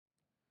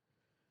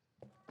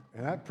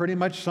And that pretty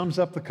much sums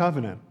up the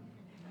covenant.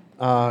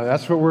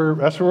 That's what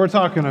we're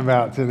talking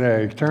about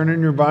today. Turn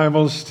in your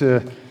Bibles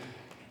to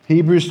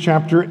Hebrews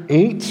chapter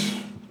 8.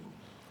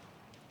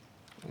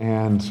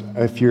 And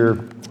if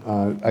you're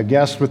a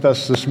guest with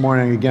us this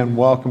morning, again,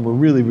 welcome. We're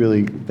really,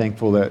 really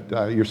thankful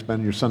that you're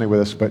spending your Sunday with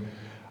us. But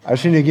I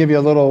just need to give you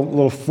a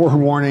little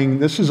forewarning.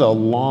 This is a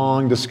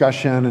long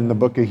discussion in the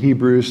book of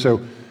Hebrews,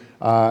 so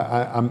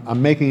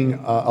I'm making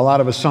a lot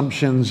of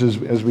assumptions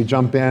as we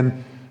jump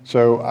in.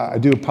 So I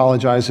do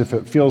apologize if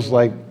it feels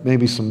like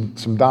maybe some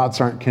dots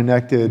aren't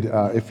connected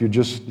if you're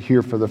just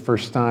here for the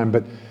first time.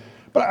 But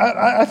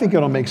I think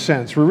it'll make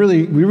sense. We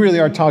really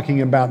are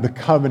talking about the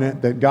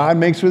covenant that God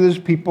makes with His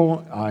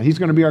people. He's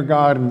going to be our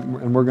God,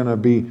 and we're going to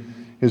be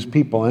His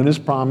people. And His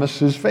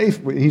promise is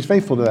faithful. He's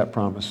faithful to that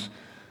promise.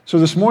 So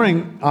this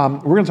morning, we're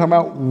going to talk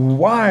about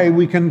why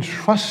we can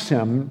trust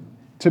Him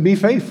to be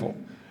faithful.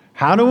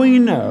 How do we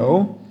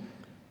know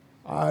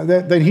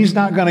that He's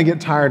not going to get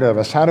tired of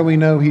us? How do we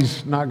know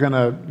He's not going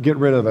to get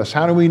rid of us?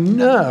 How do we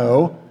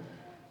know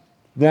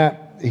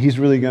that He's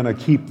really going to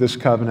keep this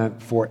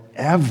covenant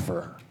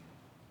forever?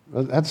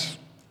 That's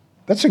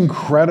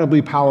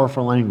incredibly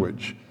powerful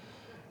language.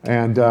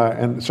 And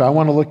so I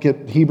want to look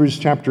at Hebrews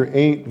chapter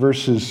 8,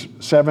 verses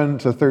 7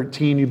 to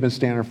 13. You've been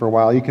standing for a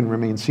while. You can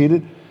remain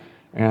seated.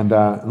 And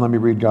let me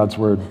read God's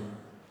word.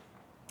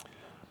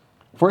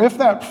 For if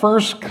that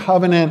first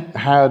covenant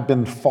had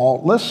been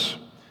faultless,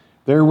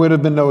 there would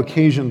have been no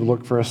occasion to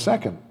look for a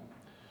second.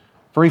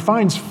 For He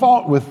finds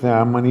fault with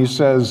them when He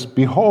says,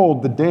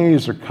 "Behold, the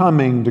days are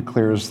coming,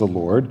 declares the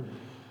Lord,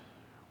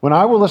 when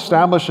I will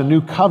establish a new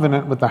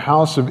covenant with the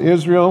house of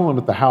Israel and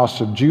with the house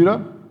of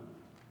Judah,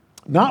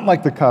 not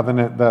like the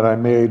covenant that I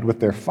made with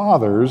their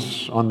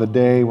fathers on the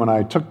day when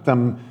I took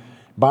them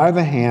by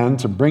the hand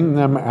to bring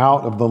them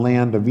out of the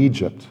land of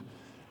Egypt.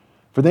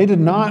 For they did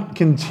not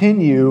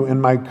continue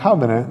in my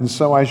covenant, and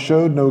so I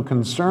showed no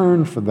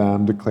concern for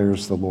them,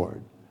 declares the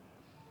Lord.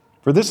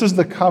 For this is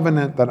the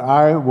covenant that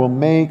I will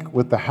make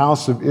with the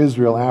house of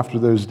Israel after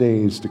those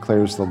days,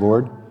 declares the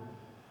Lord.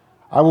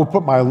 I will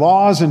put my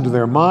laws into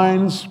their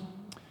minds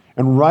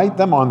and write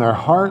them on their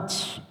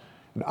hearts,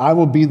 and I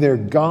will be their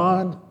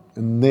God,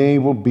 and they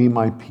will be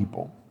my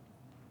people.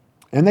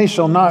 And they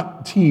shall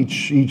not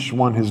teach each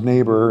one his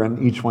neighbor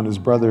and each one his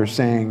brother,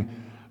 saying,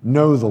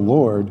 Know the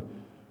Lord,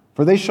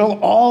 for they shall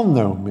all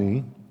know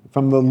me,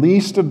 from the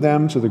least of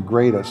them to the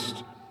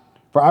greatest.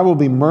 For I will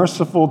be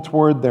merciful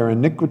toward their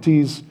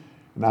iniquities,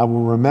 and I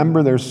will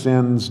remember their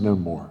sins no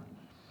more.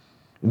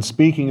 In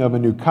speaking of a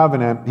new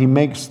covenant, He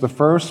makes the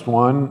first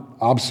one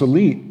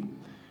obsolete.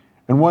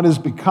 And what is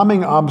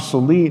becoming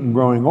obsolete and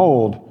growing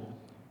old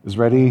is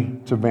ready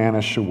to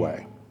vanish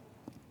away.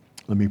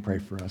 Let me pray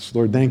for us.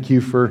 Lord, thank You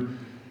for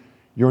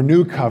Your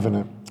new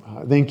covenant.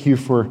 Thank You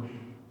for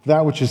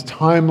that which is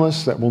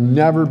timeless, that will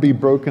never be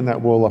broken,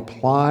 that will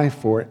apply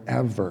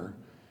forever.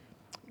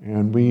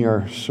 And we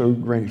are so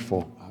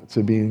grateful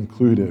to be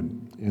included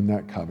in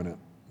that covenant.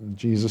 In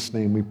Jesus'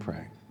 name we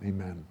pray.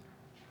 Amen.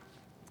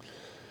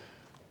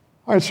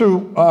 All right,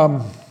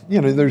 so,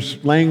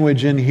 there's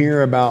language in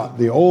here about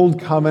the old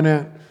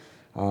covenant,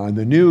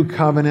 the new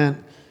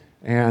covenant,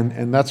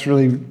 and that's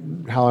really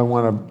how I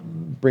want to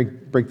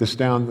break this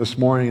down this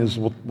morning. Is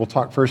we'll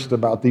talk first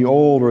about the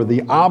old or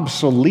the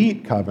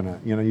obsolete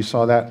covenant. You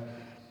saw that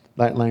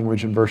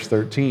language in verse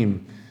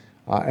 13.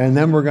 And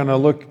then we're going to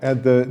look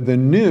at the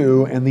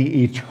new and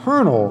the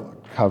eternal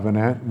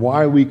covenant,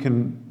 why we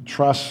can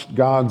trust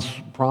God's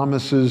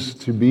promises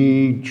to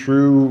be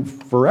true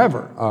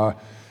forever.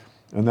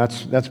 And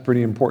that's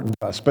pretty important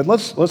to us. But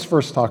let's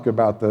first talk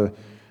about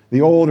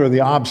the old or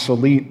the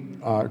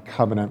obsolete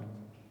covenant.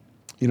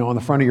 On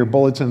the front of your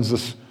bulletins,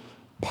 this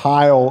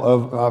pile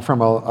of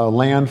from a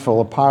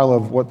landfill, a pile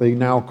of what they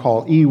now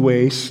call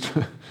e-waste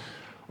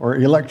or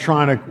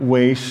electronic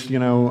waste.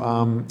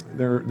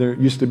 There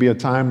used to be a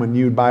time when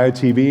you'd buy a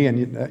TV and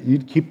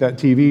you'd keep that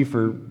TV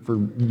for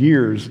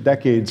years,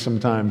 decades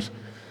sometimes.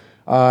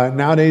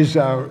 Nowadays,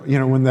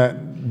 when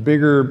that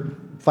bigger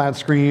flat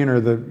screen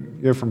or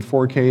from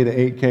 4K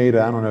to 8K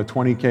to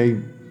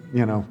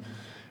 20K,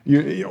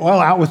 you're all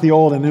out with the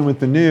old and in with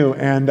the new.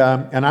 And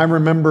I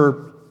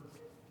remember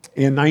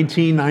in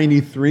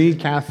 1993,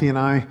 Kathy and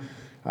I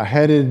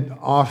headed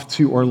off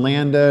to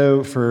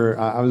Orlando for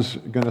I was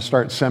going to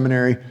start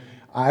seminary.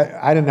 We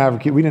didn't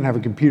have a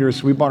computer,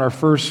 so we bought our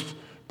first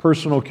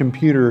personal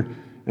computer.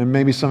 And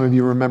maybe some of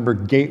you remember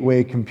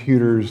Gateway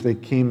computers. They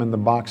came in the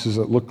boxes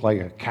that looked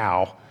like a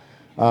cow,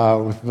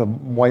 with the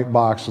white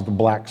box with the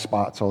black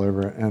spots all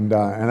over it. And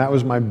that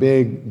was my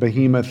big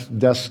behemoth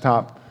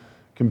desktop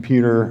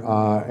computer,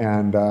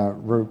 and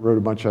wrote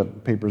a bunch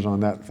of papers on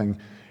that thing.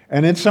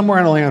 And it's somewhere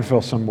in a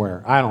landfill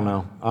somewhere. I don't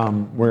know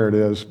where it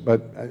is,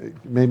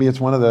 but maybe it's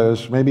one of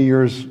those. Maybe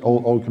yours,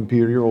 old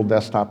computer, your old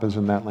desktop is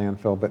in that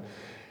landfill. But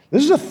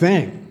this is a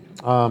thing.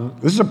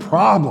 This is a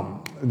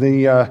problem.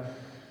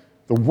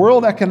 The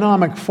World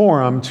Economic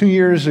Forum 2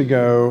 years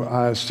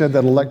ago said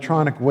that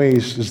electronic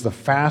waste is the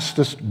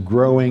fastest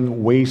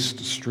growing waste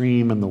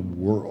stream in the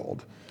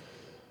world.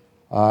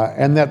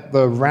 And that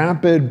the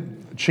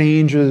rapid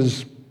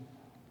changes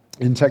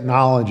in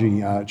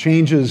technology,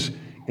 changes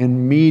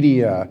in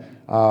media,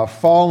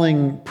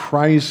 falling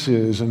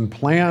prices, and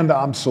planned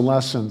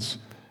obsolescence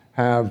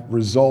have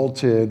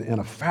resulted in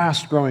a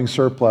fast-growing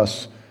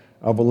surplus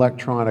of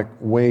electronic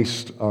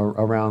waste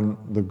around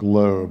the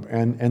globe.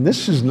 And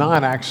this is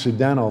not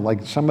accidental.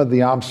 Like, some of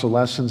the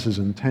obsolescence is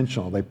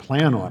intentional. They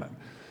plan on it.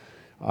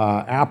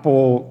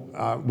 Apple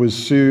was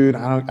sued,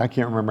 I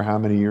can't remember how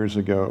many years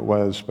ago it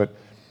was, but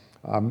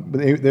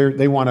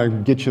they want to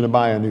get you to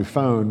buy a new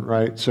phone,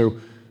 right?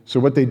 So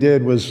what they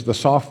did was the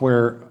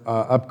software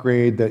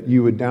upgrade that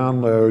you would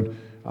download,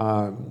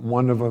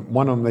 one of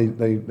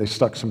them they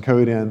stuck some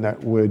code in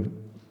that would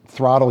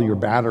throttle your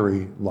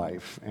battery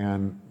life.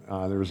 And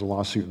there was a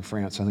lawsuit in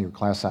France, I think a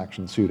class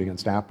action suit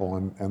against Apple,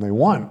 and they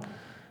won.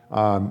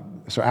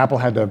 So Apple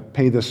had to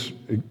pay this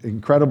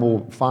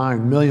incredible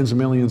fine, millions and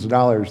millions of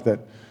dollars that,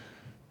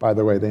 by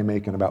the way, they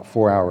make in about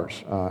 4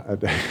 hours a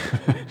day.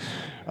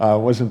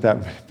 Wasn't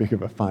that big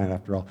of a fine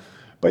after all.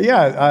 But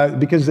yeah,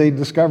 because they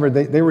discovered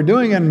they were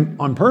doing it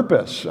on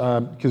purpose,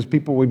 because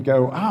people would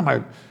go,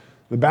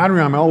 the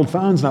battery on my old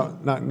phone's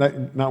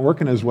not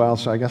working as well,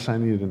 so I guess I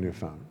needed a new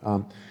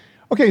phone.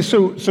 Okay,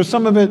 so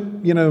some of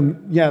it,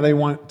 they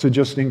want to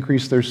just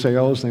increase their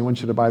sales. They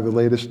want you to buy the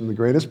latest and the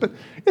greatest, but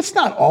it's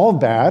not all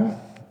bad.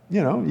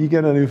 You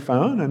get a new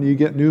phone, and you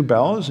get new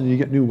bells, and you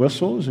get new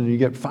whistles, and you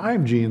get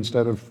 5G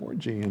instead of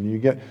 4G, and you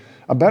get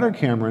a better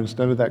camera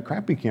instead of that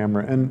crappy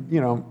camera. And,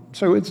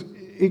 so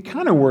it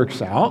kind of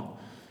works out,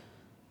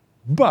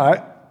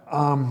 but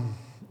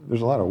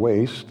there's a lot of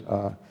waste.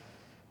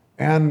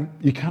 And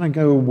you kind of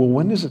go, well,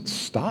 when does it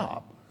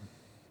stop?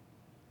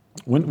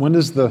 When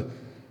does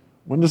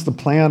the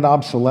planned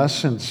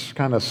obsolescence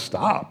kind of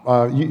stop?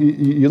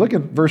 You look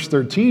at verse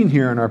 13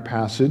 here in our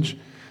passage,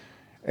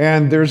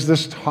 and there's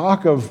this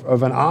talk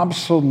of an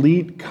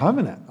obsolete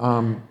covenant,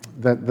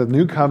 that the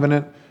new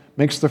covenant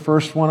makes the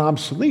first one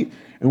obsolete.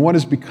 And what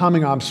is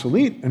becoming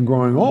obsolete and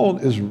growing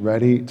old is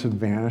ready to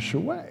vanish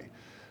away.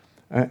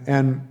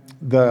 And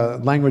the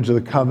language of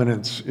the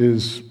covenants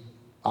is,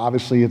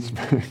 obviously, it's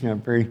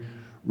very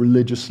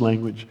religious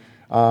language.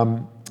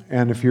 And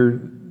if you're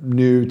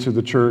new to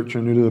the church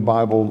or new to the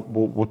Bible,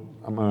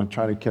 I'm going to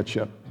try to catch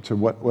you up to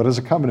what is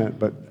a covenant,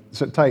 but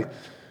sit tight.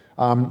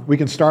 We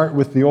can start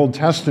with the Old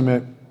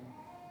Testament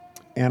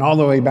and all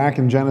the way back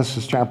in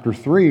Genesis chapter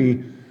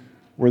 3,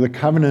 where the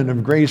covenant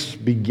of grace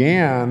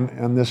began,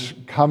 and this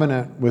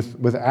covenant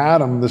with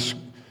Adam, this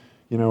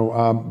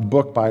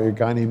book by a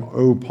guy named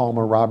O.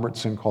 Palmer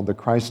Robertson called The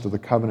Christ of the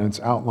Covenants,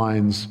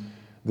 outlines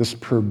this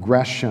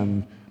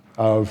progression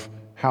of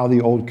how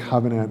the old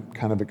covenant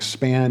kind of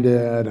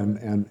expanded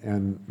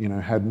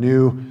and had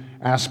new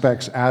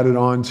aspects added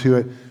on to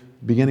it.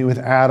 Beginning with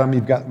Adam,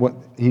 you've got what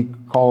he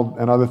called,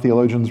 and other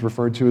theologians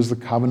referred to as, the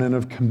covenant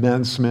of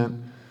commencement.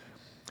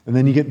 And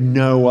then you get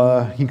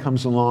Noah, he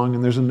comes along,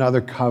 and there's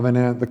another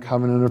covenant, the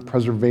covenant of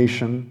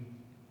preservation.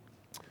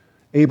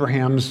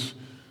 Abraham's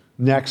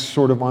next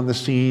sort of on the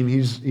scene.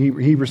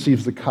 He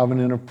receives the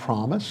covenant of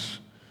promise.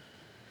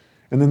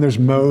 And then there's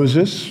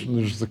Moses.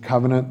 There's the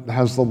covenant that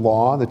has the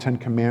law, the 10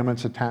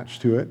 Commandments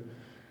attached to it.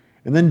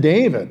 And then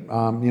David,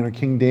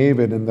 King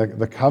David, and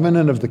the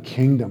covenant of the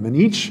kingdom. And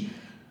each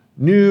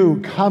new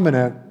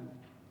covenant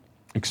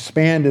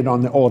expanded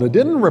on the old. It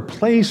didn't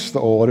replace the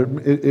old.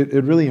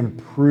 It really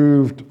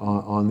improved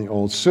on the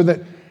old, so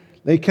that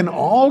they can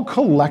all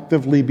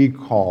collectively be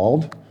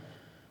called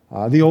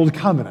the old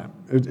covenant.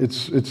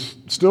 It's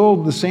still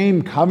the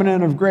same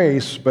covenant of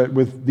grace, but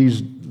with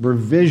these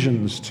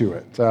revisions to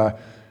it,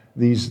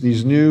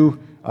 these new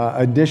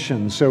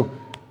additions. So,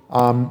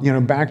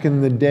 back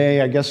in the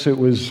day, I guess it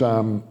was,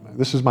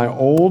 this is my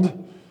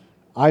old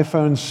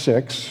iPhone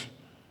 6.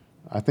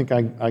 I think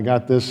I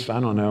got this, I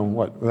don't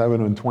know, that would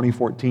have been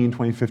 2014,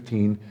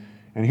 2015.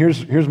 And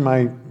here's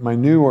my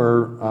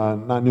newer,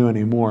 not new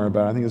anymore,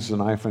 but I think this is an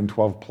iPhone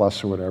 12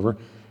 Plus or whatever.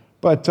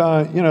 But,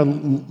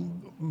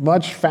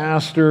 much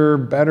faster,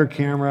 better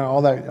camera,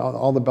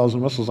 all the bells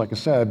and whistles, like I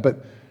said,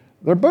 but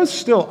they're both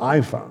still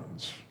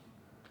iPhones.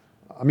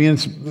 I mean,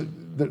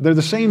 they're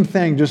the same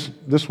thing, just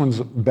this one's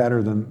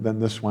better than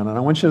this one. And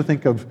I want you to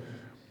think of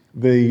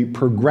the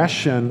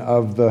progression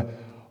of the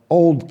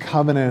old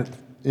covenant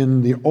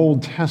in the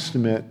Old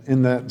Testament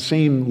in that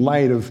same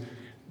light of,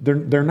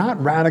 they're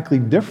not radically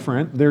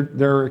different.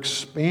 They're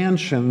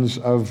expansions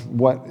of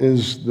what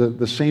is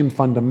the same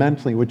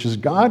fundamentally, which is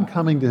God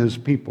coming to his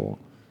people,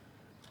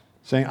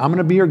 saying, I'm going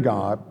to be your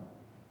God,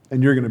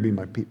 and you're going to be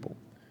my people.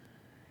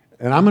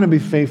 And I'm going to be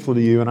faithful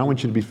to you, and I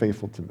want you to be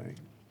faithful to me.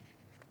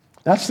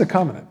 That's the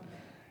covenant.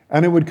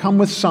 And it would come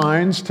with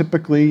signs.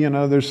 Typically,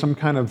 there's some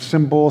kind of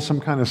symbol, some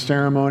kind of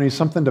ceremony,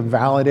 something to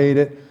validate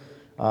it.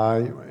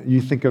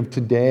 You think of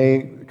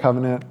today,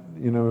 covenant,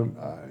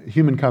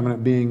 human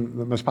covenant being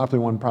the most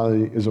popular one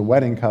probably is a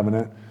wedding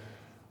covenant,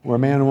 where a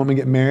man and woman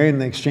get married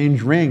and they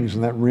exchange rings,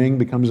 and that ring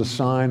becomes a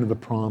sign of the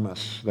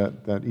promise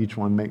that each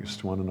one makes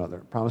to one another.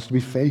 Promise to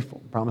be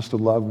faithful, promise to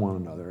love one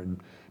another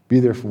and be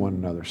there for one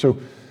another. So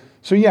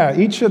yeah,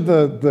 each of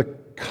the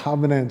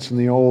covenants in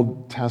the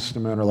Old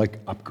Testament are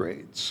like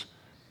upgrades.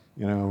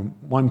 1.0,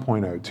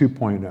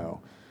 2.0,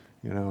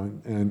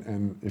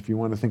 and if you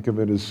want to think of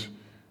it as,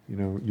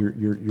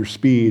 your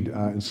speed,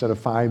 instead of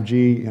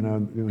 5G,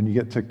 when you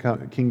get to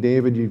King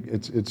David,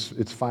 it's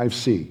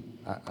 5C.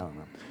 I don't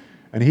know.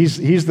 And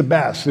he's the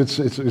best.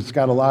 It's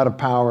got a lot of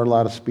power, a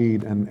lot of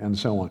speed, and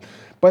so on.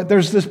 But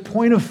there's this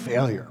point of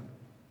failure.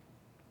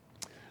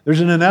 There's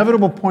an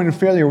inevitable point of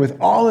failure with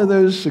all of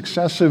those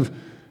successive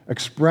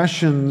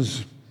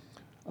expressions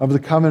of the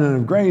covenant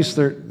of grace.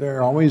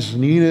 There always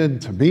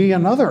needed to be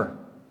another,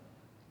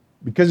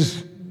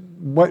 because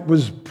what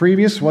was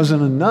previous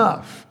wasn't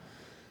enough.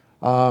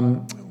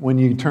 When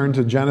you turn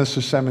to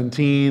Genesis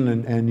 17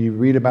 and you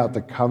read about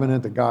the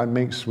covenant that God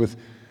makes with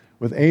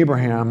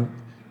Abraham,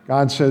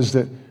 God says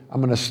that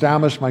I'm going to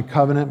establish my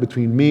covenant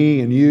between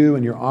me and you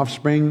and your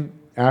offspring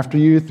after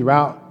you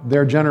throughout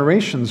their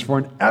generations for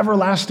an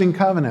everlasting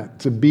covenant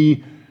to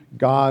be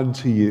God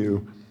to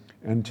you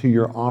and to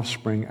your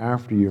offspring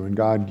after you. And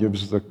God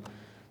gives the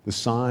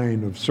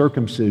sign of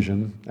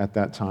circumcision at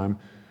that time.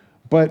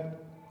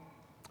 But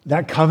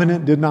that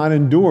covenant did not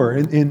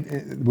endure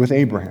with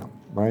Abraham,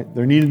 right?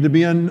 There needed to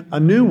be a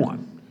new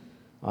one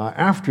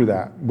after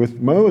that with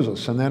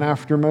Moses, and then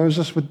after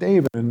Moses with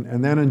David.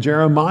 And then in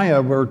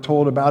Jeremiah, we're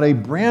told about a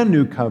brand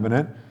new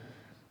covenant,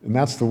 and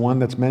that's the one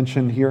that's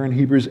mentioned here in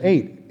Hebrews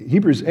 8.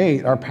 Hebrews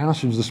 8, our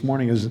passage this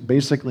morning, is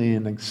basically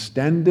an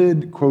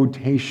extended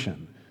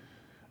quotation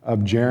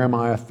of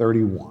Jeremiah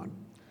 31,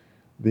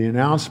 the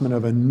announcement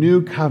of a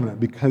new covenant,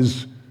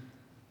 because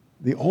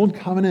the old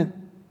covenant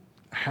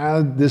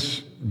had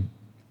this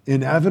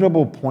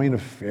inevitable point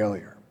of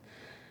failure.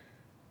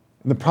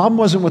 And the problem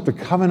wasn't with the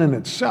covenant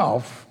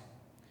itself.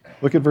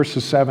 Look at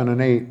verses 7 and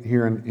 8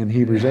 here in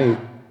Hebrews 8.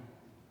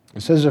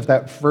 It says, if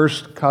that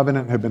first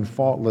covenant had been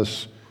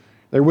faultless,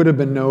 there would have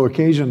been no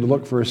occasion to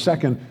look for a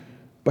second.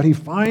 But he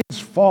finds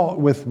fault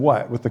with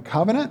what? With the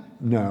covenant?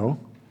 No.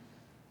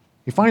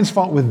 He finds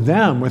fault with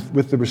them,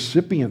 with the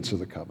recipients of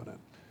the covenant.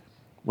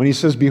 When he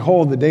says,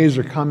 behold, the days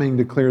are coming,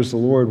 declares the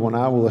Lord, when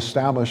I will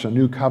establish a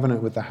new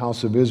covenant with the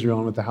house of Israel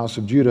and with the house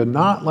of Judah,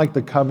 not like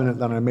the covenant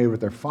that I made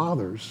with their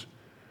fathers,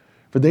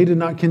 for they did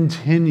not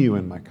continue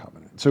in my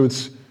covenant. So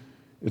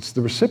it's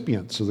the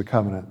recipients of the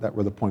covenant that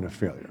were the point of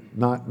failure.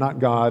 Not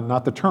God,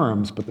 not the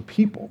terms, but the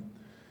people.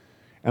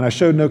 And I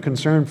showed no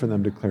concern for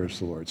them, declares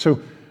the Lord. So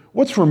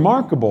what's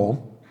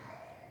remarkable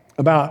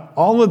about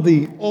all of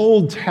the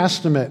Old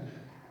Testament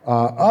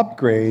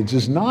upgrades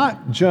is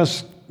not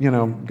just,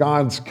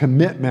 God's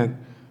commitment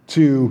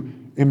to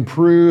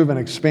improve and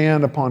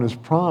expand upon his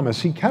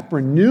promise. He kept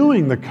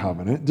renewing the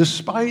covenant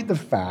despite the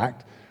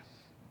fact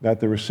that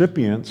the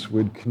recipients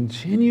would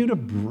continue to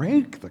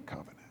break the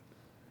covenant.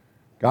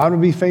 God would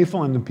be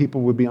faithful and the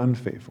people would be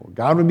unfaithful.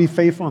 God would be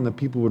faithful and the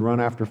people would run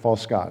after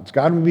false gods.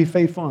 God would be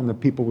faithful and the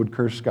people would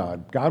curse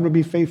God. God would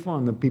be faithful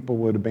and the people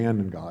would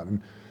abandon God.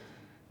 And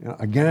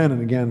again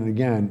and again and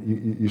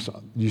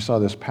again, you saw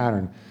this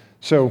pattern.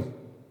 So,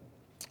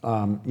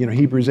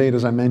 Hebrews 8,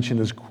 as I mentioned,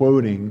 is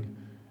quoting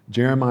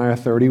Jeremiah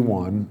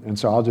 31. And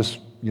so I'll just,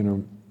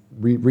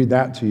 read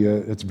that to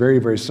you. It's very,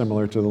 very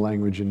similar to the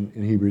language in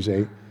Hebrews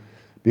 8.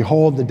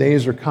 Behold, the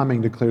days are coming,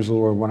 declares the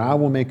Lord, when I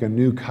will make a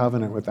new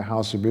covenant with the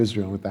house of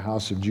Israel and with the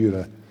house of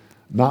Judah,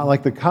 not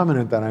like the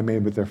covenant that I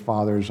made with their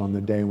fathers on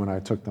the day when I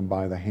took them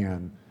by the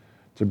hand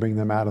to bring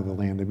them out of the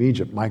land of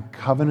Egypt. My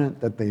covenant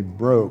that they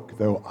broke,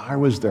 though I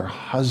was their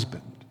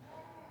husband,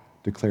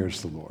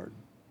 declares the Lord.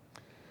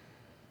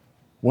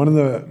 One of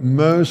the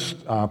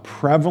most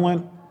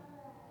prevalent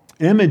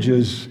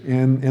images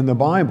in the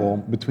Bible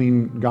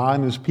between God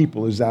and his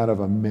people is that of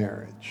a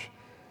marriage.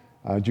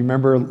 Do you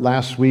remember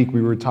last week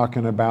we were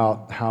talking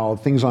about how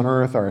things on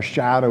earth are a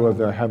shadow of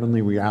their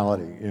heavenly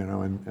reality,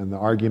 and the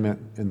argument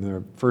in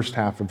the first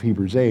half of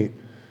Hebrews 8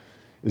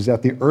 is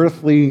that the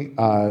earthly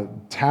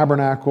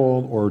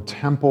tabernacle or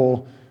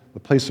temple, the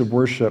place of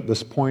worship,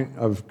 this point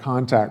of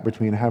contact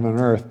between heaven and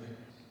earth,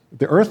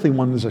 the earthly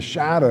one is a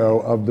shadow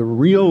of the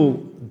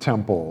real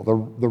temple,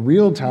 the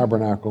real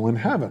tabernacle in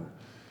heaven.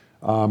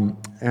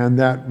 And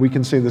that we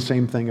can say the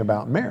same thing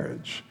about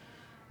marriage,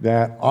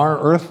 that our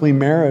earthly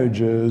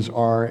marriages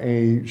are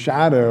a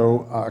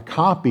shadow, a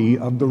copy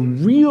of the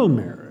real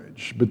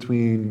marriage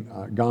between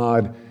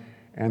God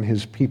and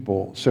his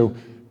people. So,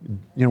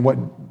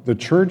 what the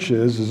church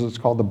is it's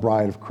called the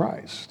bride of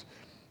Christ.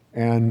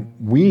 And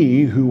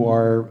we who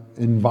are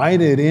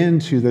invited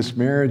into this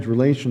marriage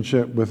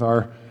relationship with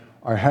our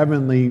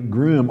heavenly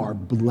groom are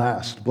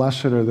blessed.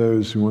 Blessed are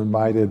those who are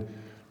invited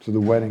to the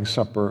wedding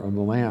supper of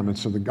the Lamb. And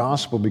so the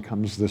gospel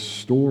becomes this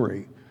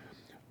story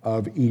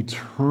of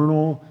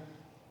eternal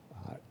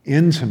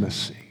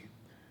intimacy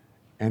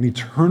and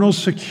eternal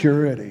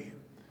security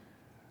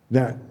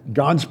that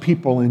God's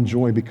people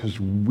enjoy because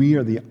we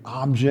are the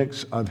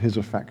objects of his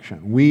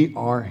affection. We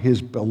are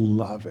his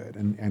beloved,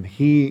 and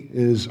he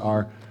is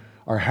our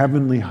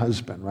heavenly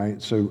husband,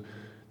 right? So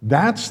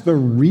that's the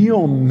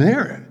real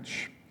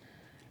marriage.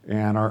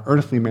 And our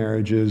earthly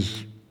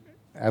marriages,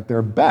 at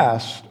their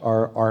best,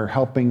 are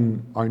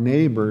helping our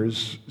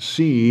neighbors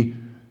see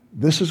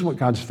this is what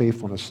God's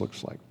faithfulness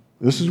looks like.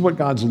 This is what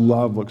God's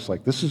love looks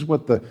like. This is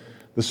what the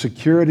the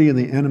security and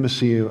the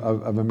intimacy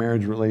of a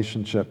marriage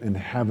relationship in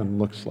heaven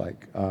looks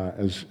like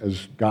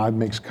as God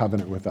makes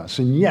covenant with us.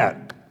 And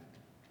yet,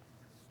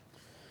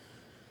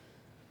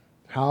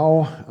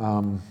 how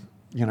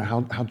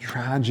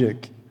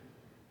tragic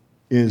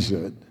is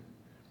it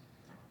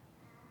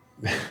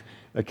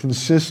that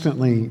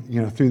consistently,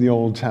 through the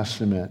Old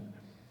Testament,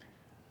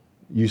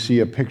 you see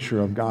a picture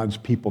of God's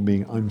people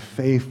being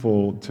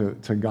unfaithful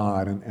to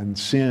God, and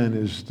sin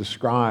is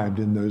described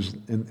in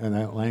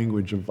that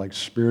language of like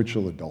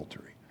spiritual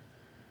adultery.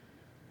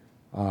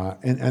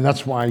 And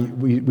that's why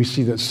we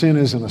see that sin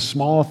isn't a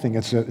small thing;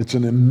 it's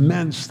an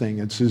immense thing.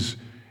 It's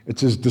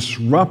as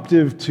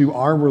disruptive to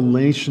our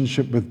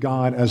relationship with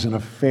God as an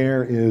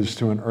affair is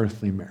to an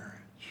earthly marriage.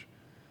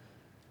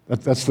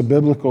 That's the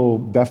biblical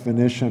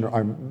definition,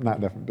 or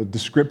not definition, but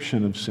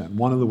description of sin.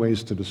 One of the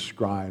ways to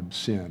describe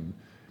sin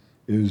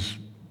is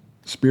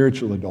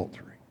spiritual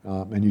adultery.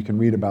 And you can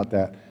read about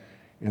that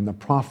in the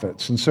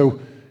prophets. And so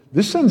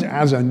this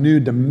adds a new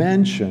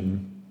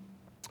dimension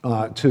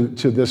to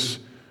this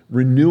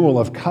renewal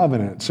of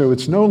covenant. So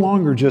it's no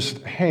longer just,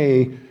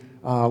 hey,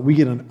 we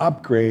get an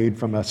upgrade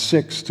from a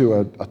 6 to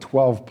a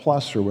 12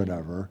 plus or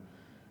whatever,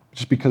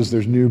 just because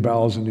there's new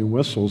bells and new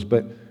whistles.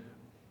 But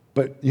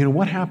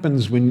what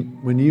happens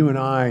when you and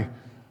I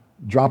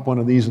drop one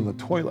of these in the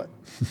toilet?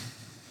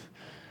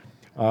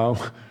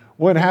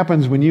 What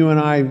happens when you and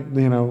I,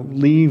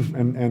 leave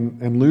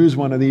and lose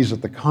one of these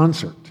at the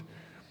concert?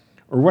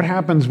 Or what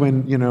happens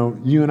when,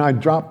 you and I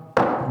drop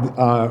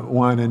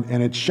one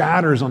and it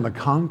shatters on the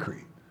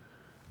concrete?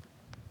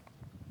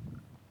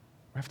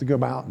 We have to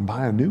go out and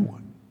buy a new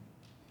one.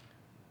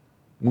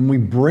 When we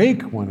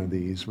break one of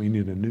these, we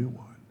need a new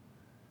one.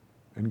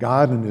 And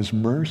God in His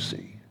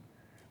mercy,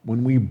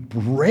 when we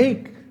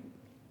break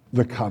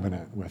the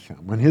covenant with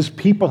Him, when His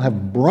people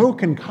have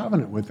broken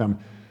covenant with Him,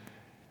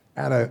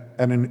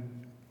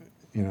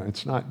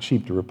 it's not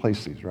cheap to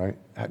replace these, right?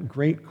 At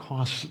great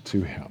cost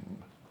to Him,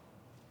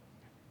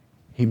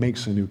 He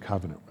makes a new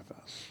covenant with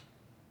us.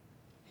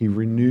 He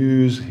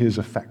renews His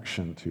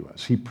affection to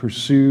us. He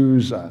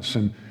pursues us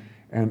and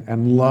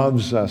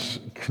loves us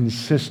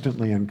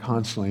consistently and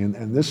constantly.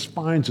 And this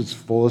finds its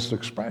fullest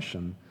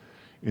expression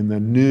in the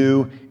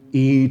new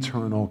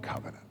eternal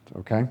covenant,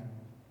 okay?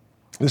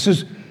 This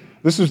is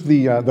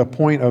the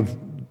point of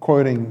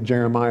quoting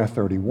Jeremiah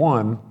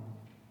 31.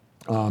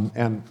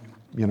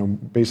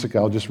 Basically,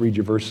 I'll just read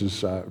you verse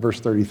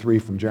 33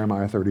 from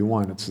Jeremiah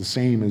 31. It's the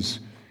same as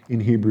in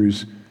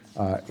Hebrews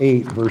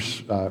 8,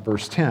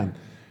 verse 10.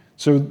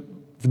 So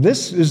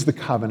this is the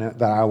covenant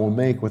that I will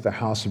make with the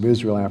house of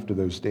Israel after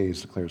those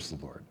days, declares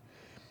the Lord.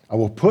 I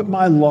will put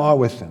my law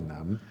within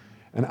them,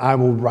 and I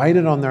will write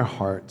it on their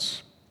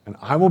hearts, and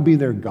I will be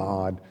their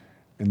God,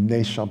 and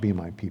they shall be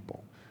my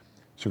people.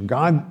 So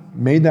God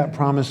made that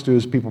promise to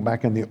His people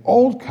back in the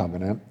old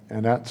covenant,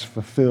 and that's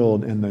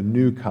fulfilled in the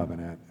new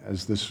covenant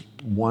as this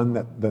one,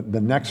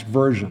 the next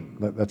version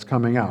that's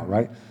coming out,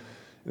 right?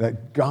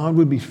 That God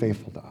would be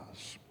faithful to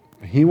us.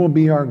 He will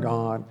be our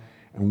God,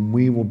 and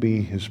we will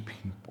be His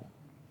people.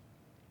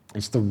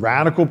 It's the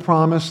radical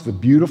promise, the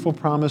beautiful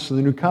promise of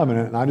the new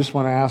covenant, and I just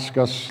want to ask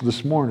us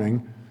this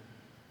morning,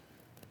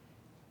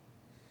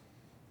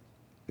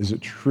 is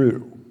it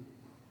true?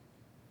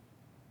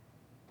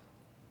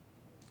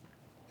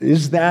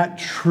 Is that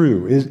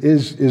true?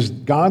 Is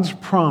God's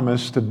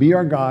promise to be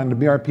our God and to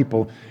be our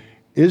people,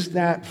 is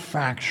that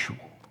factual?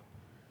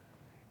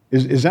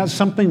 Is that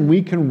something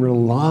we can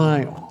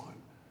rely on?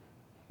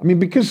 I mean,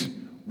 because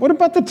what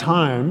about the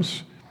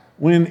times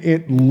when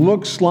it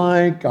looks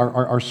like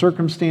our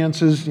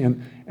circumstances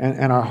and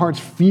our hearts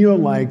feel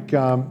like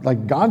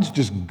God's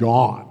just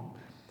gone?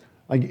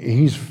 Like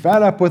He's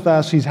fed up with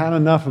us, He's had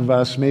enough of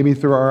us, maybe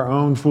through our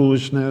own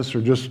foolishness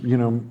or just, I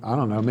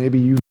don't know, maybe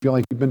you feel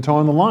like you've been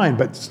towing the line,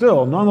 but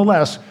still,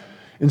 nonetheless,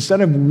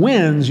 instead of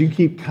wins, you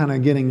keep kind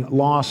of getting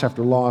loss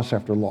after loss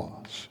after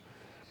loss.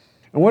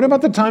 And what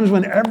about the times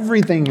when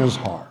everything is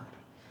hard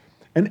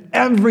and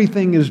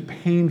everything is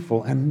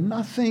painful and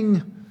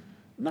nothing's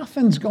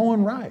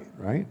going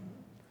right?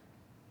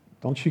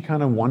 Don't you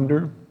kind of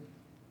wonder,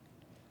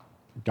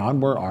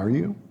 God, where are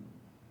you?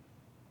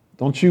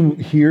 Don't you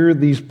hear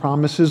these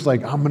promises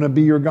like, I'm going to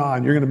be your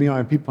God, you're going to be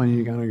my people, and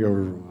you kind of go,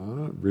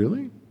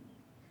 really?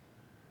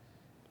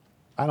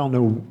 I don't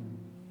know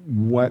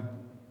what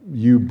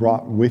you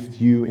brought with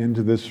you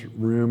into this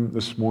room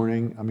this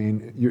morning. I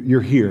mean,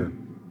 you're here.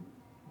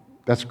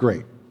 That's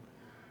great.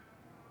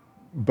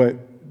 But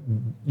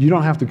you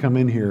don't have to come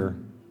in here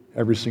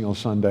every single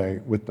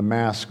Sunday with the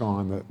mask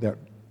on that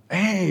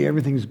hey,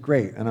 everything's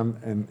great,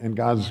 and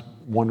God's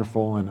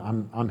wonderful, and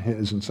I'm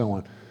His, and so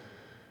on.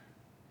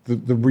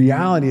 The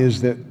reality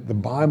is that the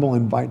Bible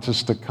invites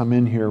us to come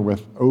in here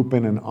with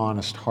open and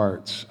honest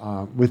hearts,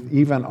 with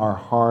even our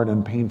hard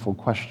and painful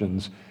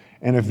questions.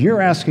 And if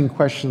you're asking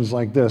questions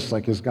like this,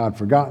 like, has God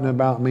forgotten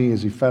about me?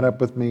 Is He fed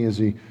up with me? Is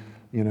He,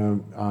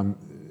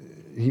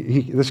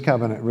 this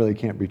covenant really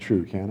can't be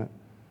true, can it?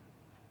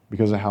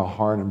 Because of how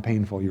hard and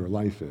painful your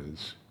life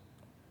is.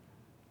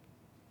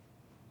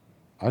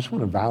 I just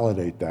want to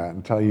validate that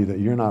and tell you that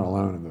you're not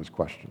alone in those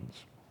questions.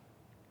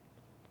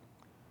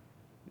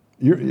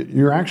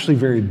 You're actually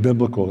very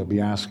biblical to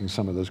be asking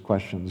some of those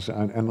questions.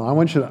 And I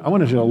want you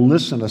to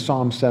listen to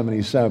Psalm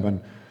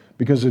 77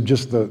 because of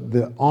just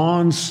the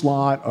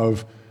onslaught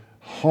of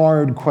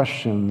hard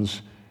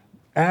questions,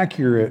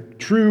 accurate,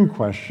 true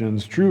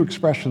questions, true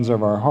expressions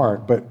of our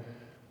heart. But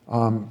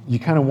you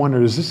kind of wonder,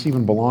 does this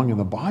even belong in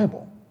the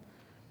Bible?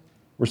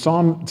 Where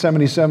Psalm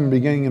 77,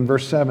 beginning in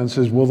verse 7,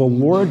 says, "Will the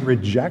Lord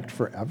reject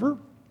forever?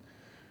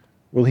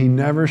 Will he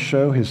never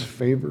show his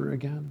favor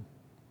again?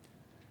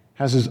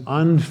 Has his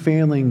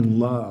unfailing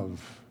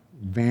love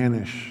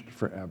vanished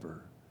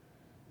forever?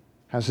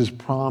 Has his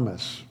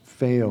promise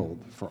failed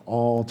for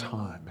all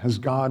time? Has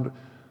God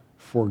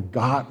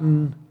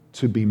forgotten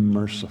to be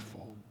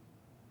merciful?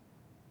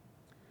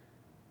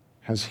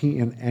 Has he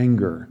in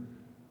anger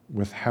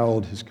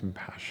withheld his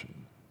compassion?"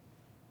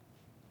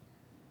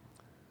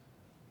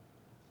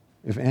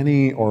 If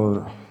any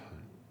or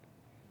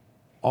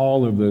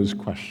all of those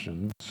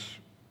questions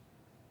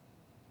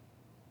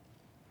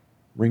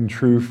ring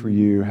true for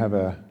you, have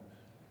a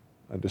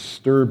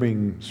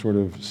disturbing sort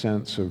of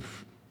sense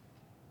of,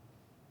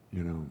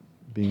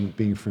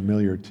 being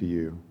familiar to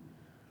you,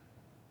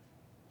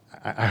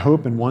 I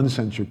hope in one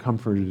sense you're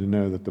comforted to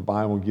know that the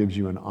Bible gives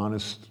you an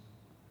honest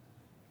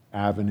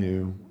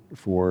avenue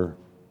for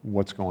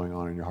what's going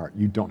on in your heart.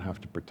 You don't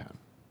have to pretend.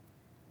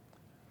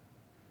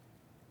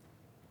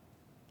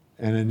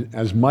 And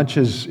as much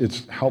as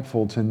it's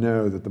helpful to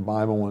know that the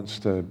Bible wants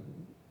to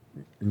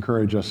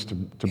encourage us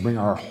to bring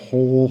our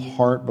whole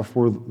heart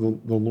before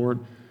the Lord,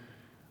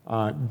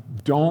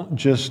 don't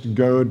just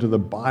go to the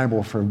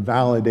Bible for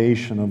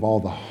validation of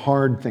all the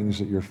hard things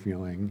that you're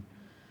feeling.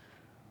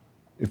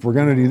 If we're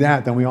going to do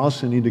that, then we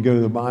also need to go to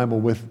the Bible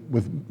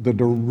with the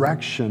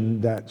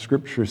direction that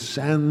Scripture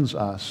sends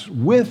us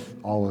with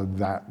all of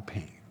that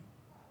pain.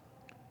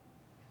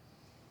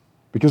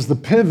 Because the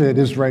pivot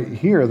is right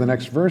here. The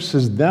next verse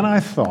says, "Then I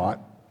thought,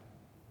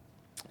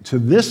 to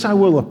this I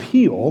will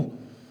appeal,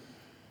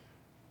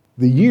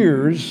 the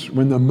years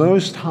when the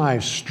Most High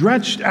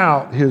stretched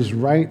out his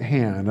right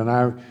hand, and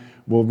I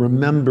will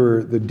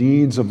remember the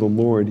deeds of the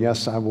Lord.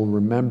 Yes, I will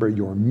remember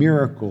your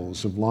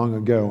miracles of long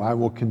ago. I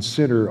will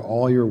consider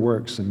all your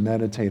works and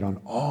meditate on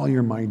all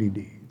your mighty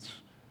deeds."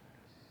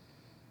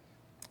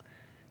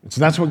 And so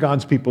that's what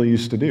God's people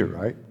used to do,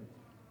 right?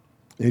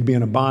 They'd be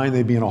in a bind,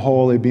 they'd be in a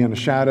hole, they'd be in the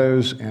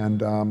shadows, and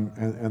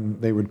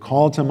they would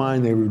call to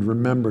mind, they would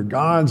remember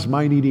God's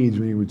mighty deeds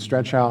when he would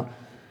stretch out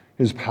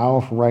his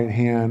powerful right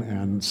hand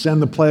and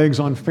send the plagues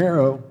on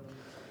Pharaoh,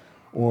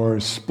 or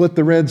split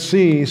the Red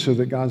Sea so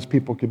that God's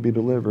people could be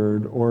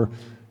delivered, or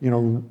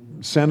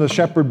send a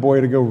shepherd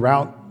boy to go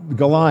rout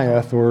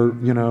Goliath, or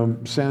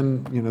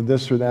send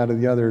this or that or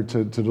the other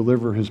to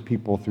deliver his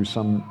people through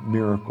some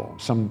miracle,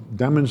 some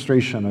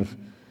demonstration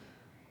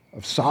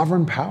of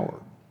sovereign power.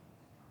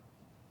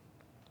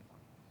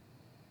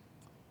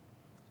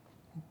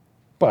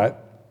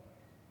 But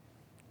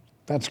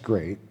that's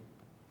great.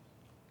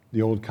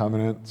 The old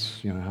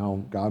covenants,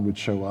 how God would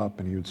show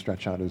up and he would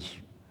stretch out his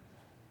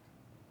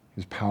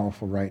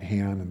powerful right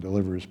hand and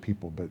deliver his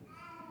people. But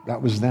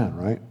that was then,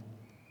 right?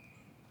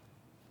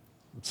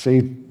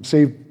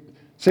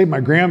 Saved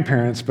my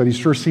grandparents, but he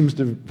sure seems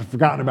to have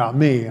forgotten about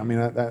me. I mean,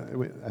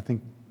 I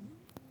think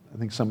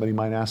somebody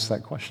might ask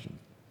that question,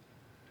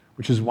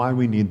 which is why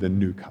we need the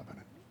new covenant.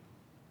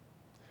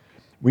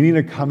 We need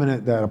a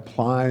covenant that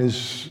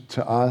applies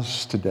to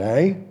us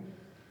today,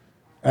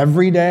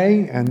 every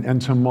day, and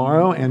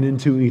tomorrow, and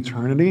into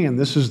eternity. And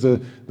this is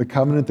the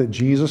covenant that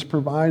Jesus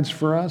provides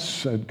for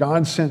us.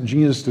 God sent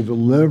Jesus to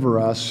deliver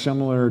us,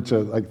 similar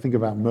to, think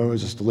about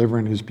Moses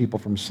delivering his people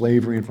from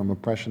slavery and from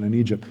oppression in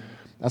Egypt.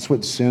 That's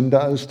what sin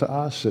does to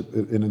us.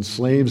 It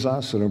enslaves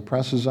us, it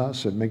oppresses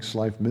us, it makes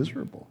life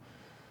miserable.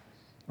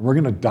 And we're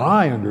going to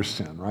die under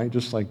sin, right?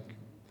 Just like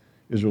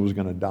Israel was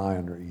going to die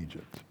under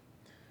Egypt.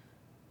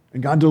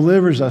 And God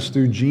delivers us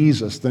through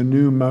Jesus, the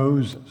new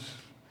Moses.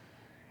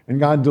 And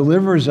God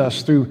delivers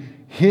us through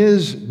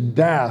his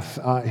death,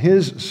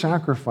 his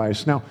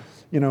sacrifice. Now,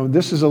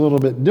 this is a little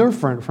bit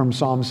different from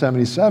Psalm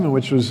 77,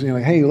 which was,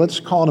 hey,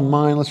 let's call to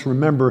mind, let's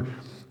remember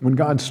when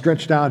God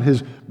stretched out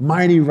his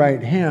mighty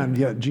right hand.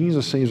 Yet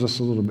Jesus saves us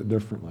a little bit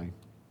differently.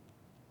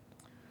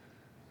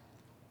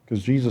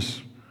 Because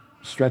Jesus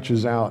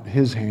stretches out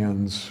his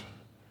hands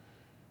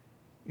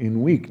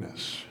in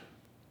weakness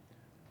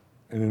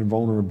and in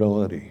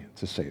vulnerability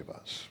to save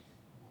us.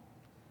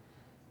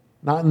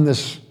 Not in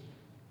this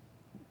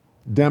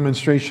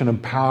demonstration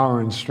of power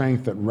and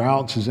strength that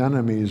routs his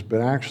enemies,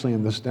 but actually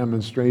in this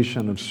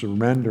demonstration of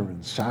surrender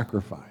and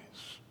sacrifice.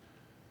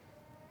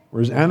 Where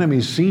his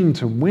enemies seem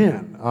to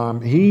win.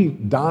 He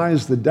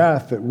dies the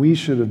death that we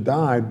should have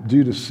died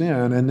due to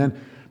sin,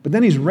 but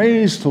then he's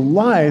raised to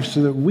life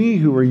so that we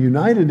who are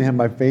united to him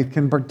by faith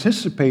can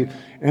participate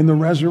in the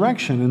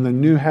resurrection, in the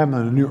new heaven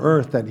and the new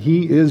earth that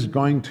he is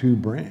going to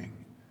bring.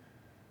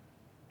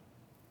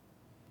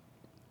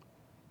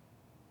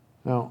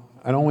 Now,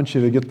 I don't want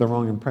you to get the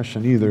wrong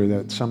impression either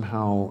that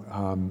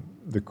somehow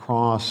the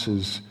cross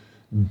is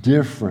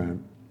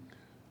different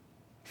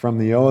from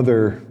the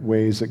other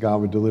ways that God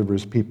would deliver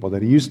his people,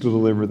 that he used to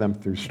deliver them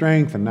through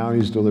strength, and now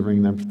he's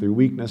delivering them through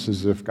weakness,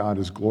 as if God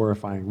is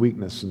glorifying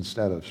weakness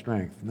instead of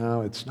strength.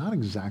 No, it's not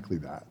exactly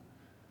that.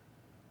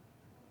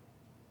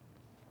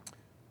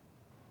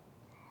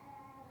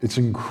 It's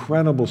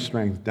incredible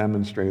strength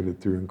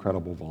demonstrated through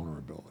incredible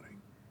vulnerability.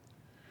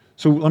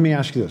 So let me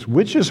ask you this.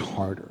 Which is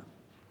harder?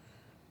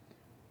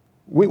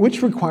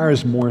 Which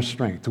requires more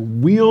strength? To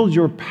wield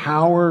your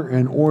power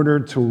in order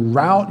to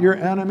rout your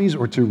enemies,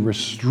 or to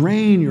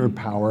restrain your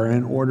power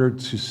in order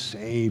to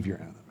save your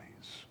enemies?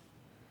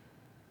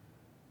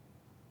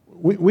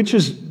 Which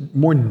is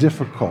more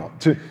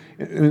difficult?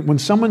 When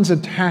someone's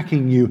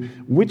attacking you,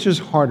 which is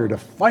harder? To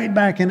fight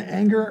back in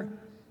anger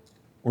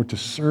or to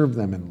serve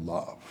them in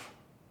love?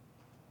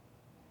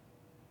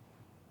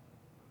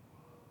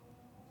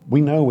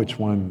 We know which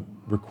one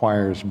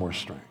requires more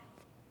strength.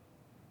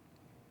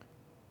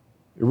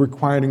 It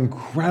required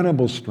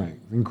incredible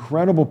strength,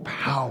 incredible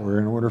power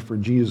in order for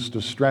Jesus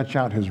to stretch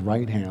out his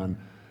right hand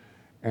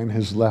and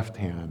his left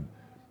hand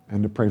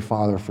and to pray,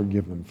 Father,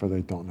 forgive them, for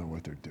they don't know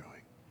what they're doing.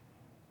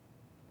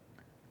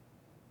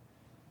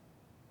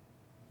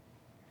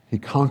 He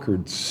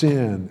conquered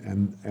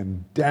sin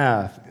and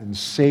death and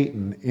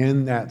Satan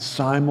in that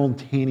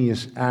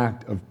simultaneous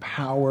act of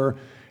power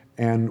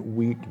and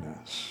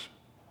weakness.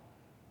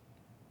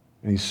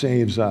 And he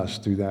saves us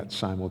through that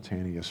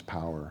simultaneous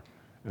power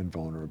and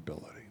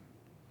vulnerability.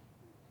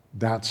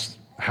 That's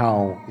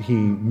how he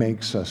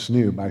makes us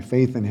new. By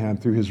faith in him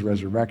through his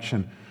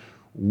resurrection,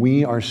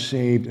 we are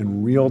saved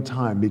in real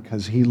time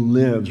because he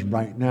lives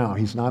right now.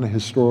 He's not a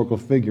historical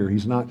figure.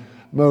 He's not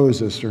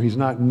Moses, or he's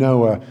not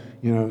Noah,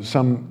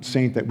 some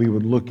saint that we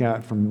would look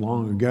at from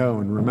long ago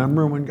and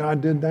remember when God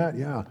did that?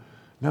 Yeah.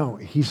 No,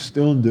 he's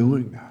still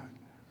doing that.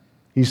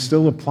 He's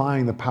still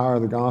applying the power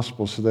of the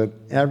gospel so that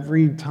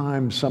every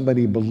time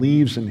somebody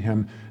believes in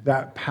him,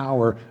 that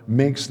power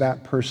makes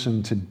that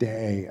person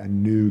today a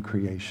new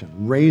creation,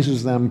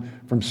 raises them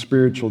from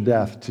spiritual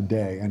death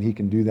today. And he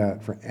can do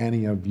that for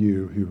any of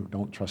you who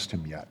don't trust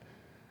him yet.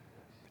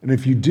 And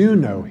if you do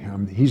know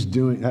him,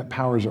 that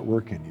power is at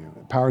work in you.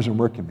 That power is at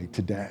work in me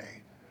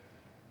today.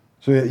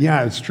 So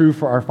yeah, it's true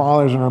for our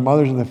fathers and our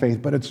mothers in the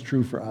faith, but it's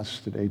true for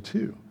us today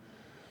too.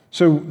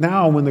 So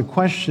now when the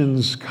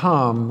questions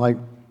come, like,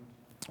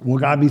 will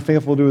God be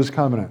faithful to his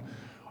covenant?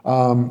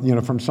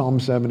 From Psalm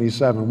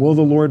 77. Will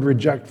the Lord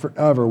reject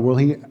forever? Will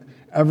he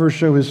ever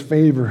show his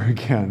favor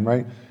again,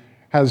 right?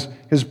 Has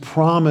his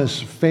promise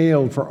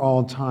failed for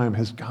all time?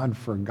 Has God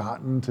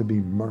forgotten to be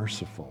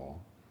merciful?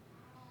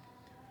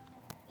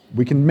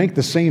 We can make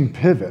the same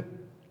pivot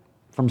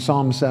from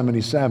Psalm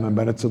 77,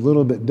 but it's a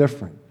little bit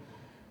different.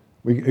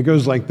 It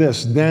goes like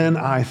this. Then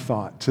I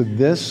thought, to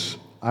this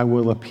I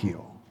will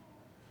appeal.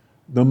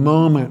 The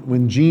moment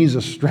when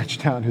Jesus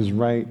stretched out his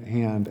right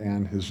hand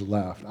and his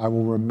left, I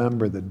will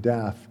remember the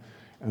death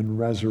and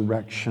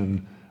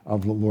resurrection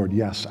of the Lord.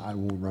 Yes, I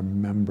will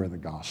remember the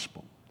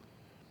gospel.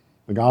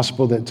 The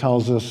gospel that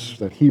tells us,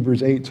 that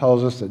Hebrews 8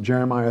 tells us, that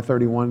Jeremiah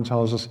 31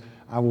 tells us,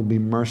 I will be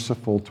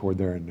merciful toward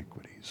their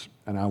iniquities,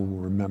 and I will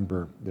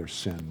remember their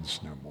sins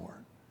no more.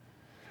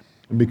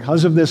 And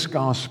because of this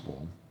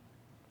gospel,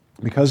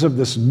 because of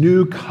this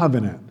new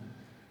covenant,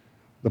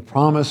 the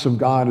promise of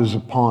God is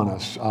upon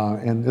us.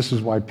 And this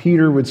is why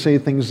Peter would say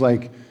things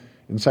like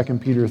in 2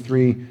 Peter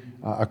 3,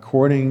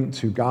 according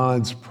to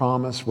God's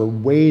promise, we're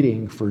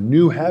waiting for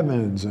new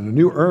heavens and a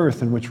new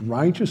earth in which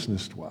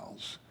righteousness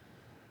dwells.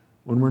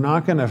 When we're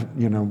not going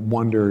to,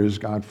 wonder, is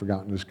God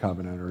forgotten his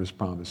covenant or his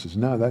promises?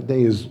 No, that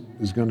day is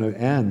going to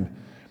end.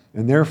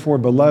 And therefore,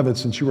 beloved,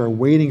 since you are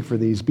waiting for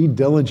these, be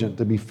diligent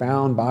to be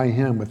found by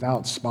him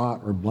without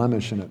spot or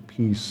blemish and at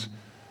peace.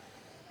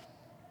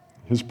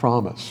 His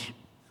promise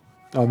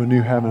of a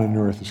new heaven and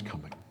earth is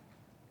coming.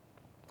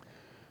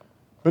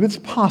 But it's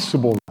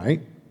possible,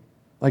 right?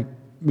 Like,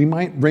 we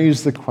might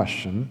raise the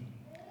question,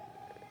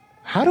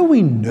 how do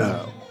we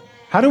know?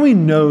 How do we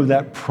know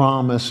that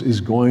promise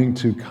is going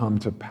to come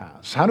to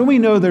pass? How do we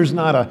know there's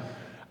not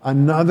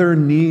another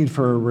need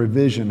for a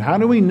revision? How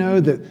do we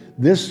know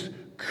that this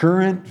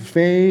current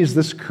phase,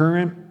 this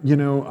current,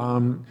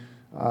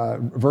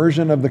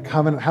 version of the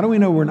covenant, how do we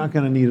know we're not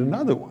going to need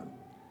another one?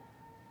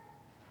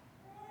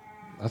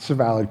 That's a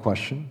valid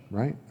question,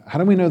 right? How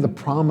do we know the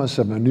promise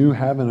of a new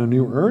heaven, a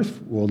new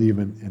earth will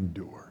even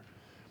endure?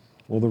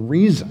 Well, the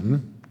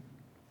reason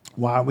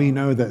why we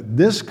know that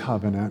this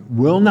covenant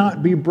will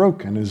not be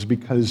broken is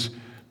because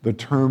the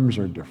terms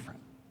are different.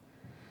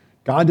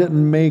 God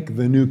didn't make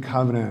the new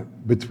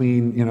covenant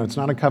between, it's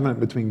not a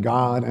covenant between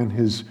God and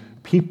his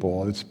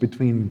people. It's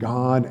between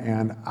God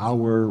and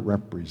our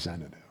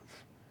representative.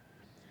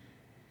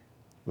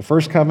 The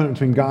first covenant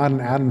between God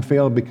and Adam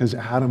failed because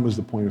Adam was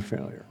the point of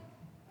failure.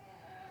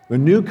 The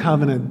new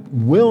covenant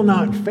will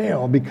not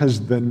fail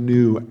because the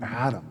new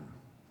Adam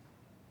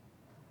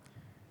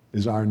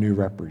is our new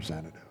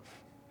representative.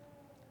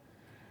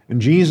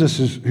 And Jesus,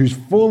 who's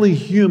fully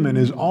human,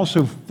 is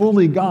also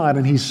fully God,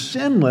 and he's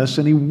sinless,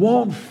 and he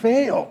won't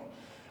fail.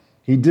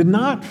 He did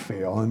not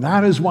fail, and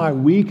that is why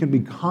we can be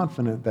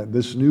confident that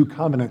this new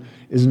covenant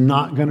is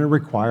not going to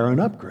require an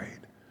upgrade.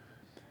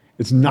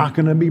 It's not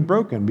going to be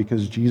broken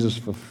because Jesus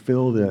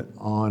fulfilled it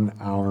on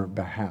our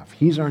behalf.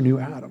 He's our new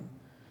Adam.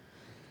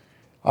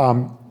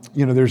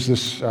 There's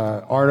this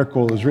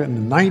article that was written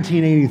in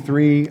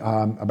 1983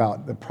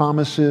 about the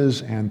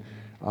promises, and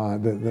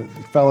the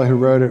fellow who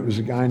wrote it was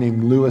a guy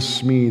named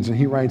Lewis Smedes, and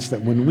he writes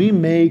that when we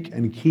make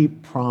and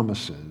keep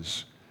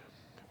promises,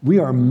 we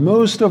are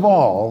most of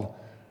all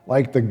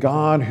like the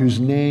God whose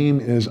name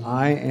is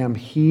I am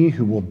he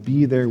who will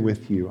be there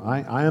with you.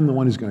 I am the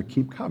one who's going to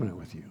keep covenant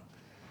with you.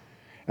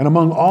 And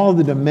among all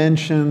the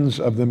dimensions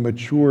of the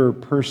mature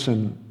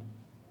person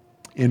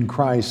in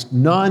Christ,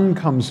 none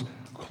comes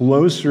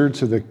closer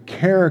to the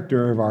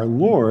character of our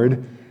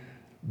Lord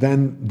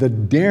than the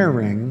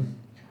daring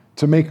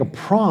to make a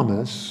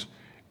promise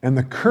and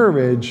the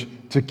courage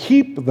to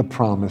keep the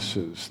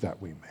promises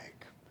that we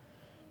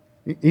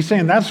make. He's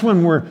saying that's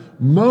when we're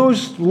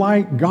most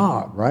like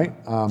God, right?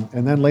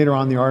 And then later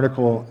on in the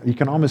article, you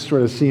can almost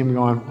sort of see him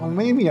going, well,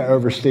 maybe I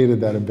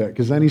overstated that a bit,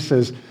 because then he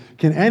says,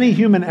 can any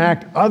human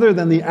act other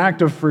than the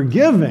act of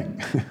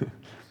forgiving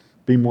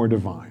be more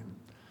divine?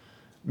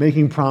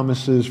 Making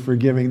promises,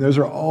 forgiving, those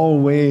are all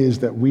ways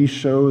that we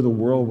show the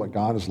world what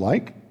God is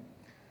like.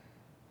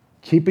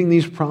 Keeping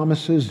these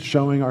promises,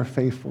 showing our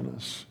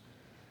faithfulness.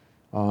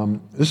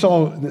 This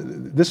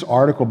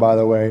article, by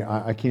the way,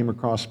 I came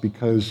across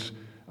because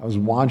I was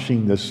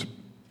watching this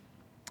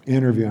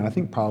interview, and I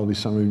think probably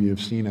some of you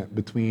have seen it,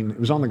 it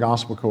was on the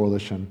Gospel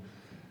Coalition,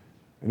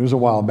 and it was a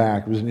while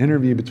back. It was an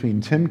interview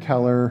between Tim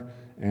Keller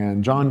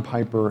and John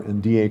Piper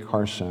and D.A.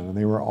 Carson, and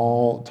they were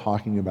all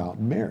talking about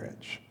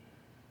marriage.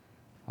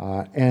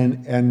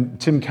 And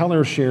Tim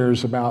Keller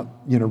shares about,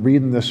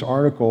 reading this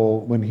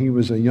article when he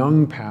was a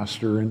young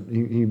pastor, and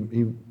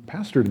he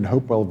pastored in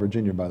Hopewell,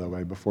 Virginia, by the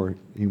way, before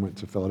he went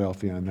to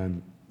Philadelphia and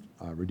then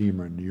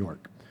Redeemer in New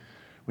York.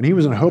 When he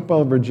was in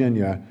Hopewell,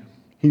 Virginia,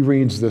 he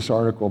reads this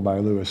article by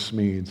Lewis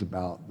Smedes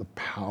about the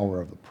power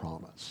of the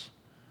promise.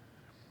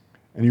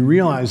 And he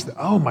realized,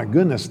 oh my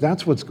goodness,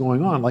 that's what's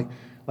going on. Like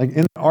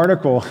in the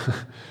article,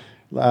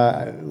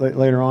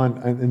 later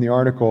on in the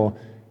article,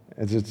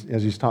 as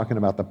he's talking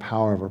about the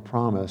power of a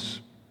promise,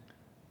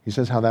 he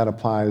says how that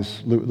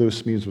applies.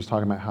 Lewis Smedes was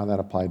talking about how that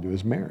applied to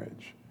his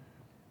marriage.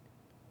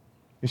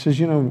 He says,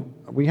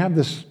 we have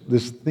this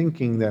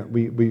thinking that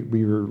we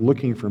are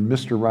looking for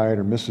Mr. Right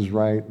or Mrs.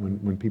 Right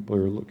when people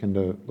are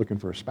looking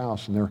for a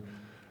spouse, and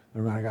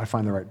I got to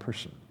find the right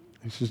person.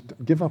 He says,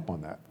 give up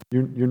on that.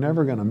 You're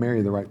never going to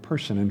marry the right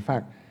person. In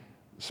fact,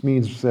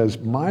 Smedes says,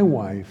 my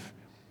wife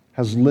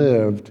has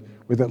lived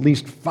with at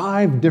least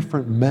 5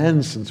 different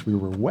men since we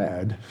were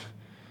wed,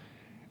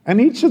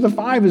 and each of the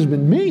 5 has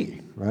been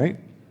me, right?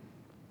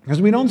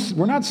 Because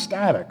we're not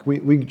static.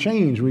 We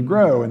change, we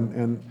grow,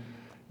 and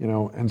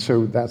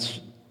so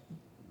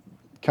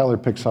Keller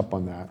picks up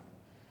on that.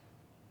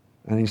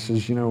 And he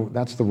says,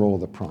 that's the role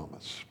of the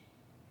promise.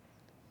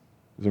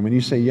 So when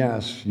you say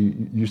yes,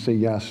 you say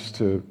yes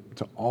to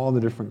all the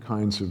different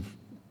kinds of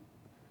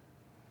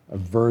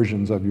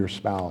versions of your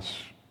spouse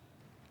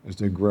as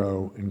they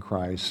grow in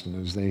Christ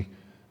and as they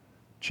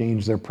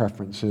change their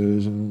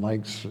preferences and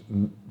likes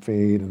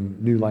fade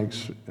and new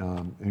likes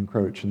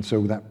encroach. And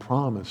so that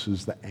promise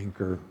is the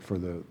anchor for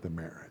the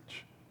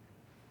marriage.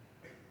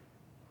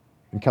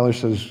 And Keller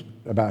says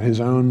about his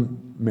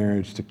own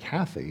marriage to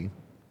Kathy, he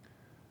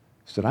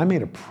said, I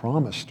made a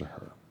promise to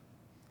her.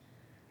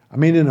 I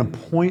made an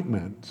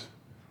appointment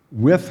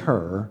with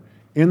her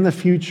in the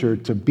future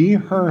to be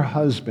her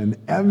husband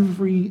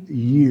every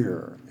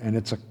year, and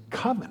it's a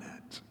covenant.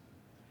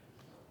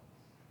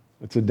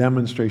 It's a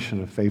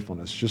demonstration of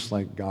faithfulness, just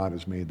like God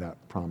has made that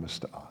promise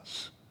to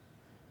us.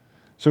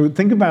 So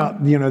think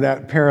about,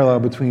 that parallel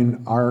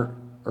between our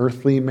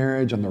earthly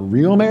marriage and the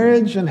real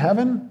marriage in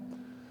heaven.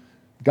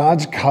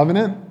 God's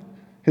covenant,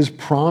 his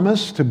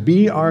promise to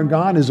be our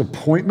God, his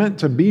appointment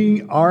to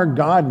be our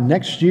God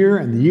next year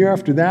and the year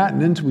after that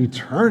and into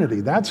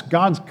eternity. That's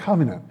God's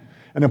covenant,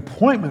 an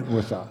appointment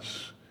with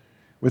us,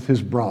 with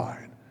his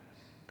bride.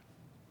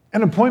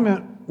 An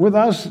appointment with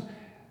us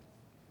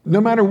no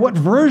matter what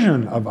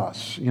version of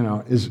us,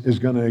 is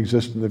going to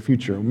exist in the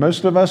future.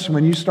 Most of us,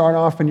 when you start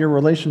off in your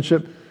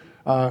relationship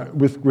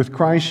with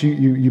Christ,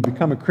 you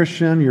become a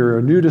Christian, you're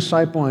a new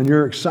disciple, and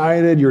you're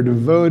excited, you're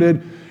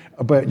devoted,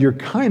 but you're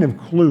kind of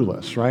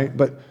clueless, right?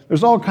 But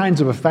there's all kinds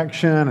of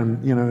affection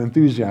and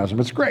enthusiasm.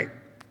 It's great.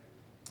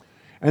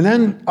 And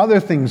then other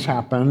things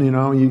happen,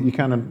 you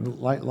kind of,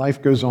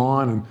 life goes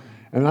on,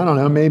 and I don't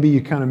know, maybe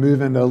you kind of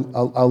move into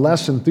a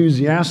less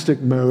enthusiastic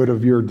mode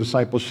of your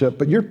discipleship,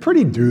 but you're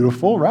pretty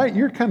dutiful, right?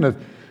 You're kind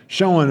of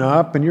showing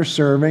up and you're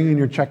serving and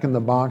you're checking the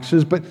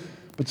boxes, but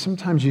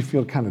sometimes you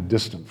feel kind of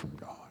distant from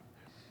God.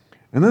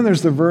 And then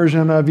there's the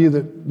version of you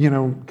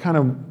that, kind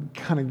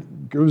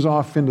of goes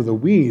off into the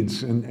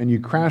weeds and you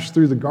crash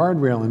through the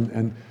guardrail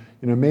and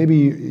maybe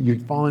you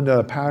fall into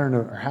a pattern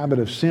or habit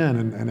of sin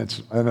and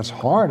it's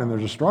hard and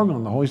there's a struggle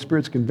and the Holy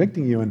Spirit's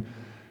convicting you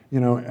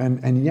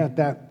and yet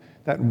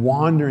that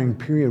wandering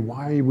period.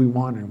 Why are we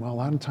wandering? Well, a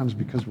lot of times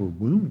because we're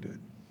wounded.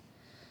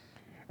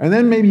 And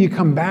then maybe you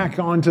come back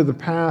onto the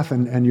path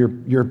and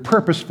you're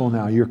purposeful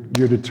now. You're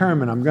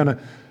determined.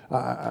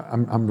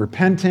 I'm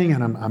repenting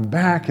and I'm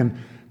back. And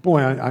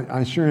boy,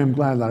 I sure am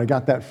glad that I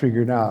got that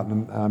figured out.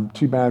 And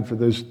too bad for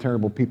those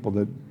terrible people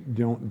that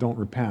don't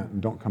repent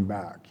and don't come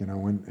back.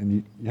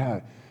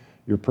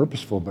 You're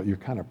purposeful, but you're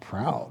kind of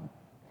proud.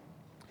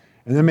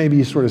 And then maybe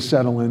you sort of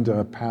settle into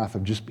a path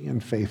of just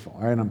being faithful,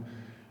 right?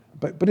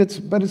 But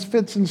it's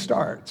fits and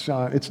starts.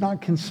 It's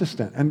not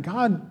consistent. And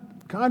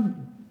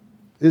God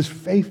is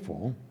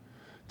faithful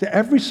to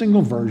every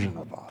single version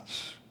of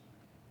us.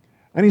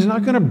 And he's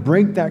not going to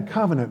break that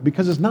covenant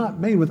because it's not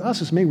made with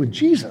us, it's made with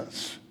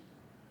Jesus.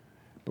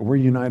 But we're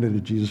united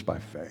to Jesus by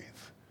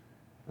faith.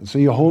 And so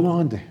you hold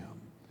on to him,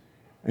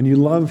 and you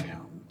love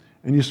him,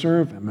 and you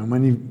serve him. And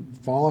when you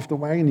fall off the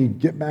way, and you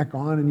get back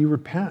on, and you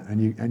repent,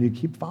 and you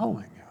keep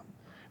following him.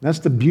 And that's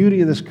the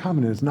beauty of this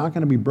covenant. It's not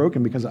going to be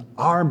broken because of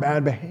our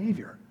bad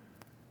behavior.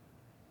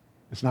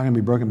 It's not going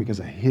to be broken because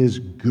of his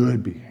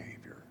good behavior.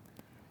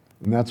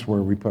 And that's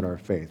where we put our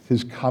faith.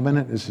 His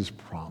covenant is his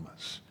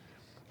promise.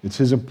 It's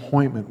his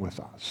appointment with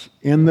us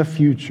in the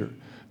future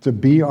to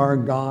be our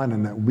God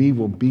and that we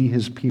will be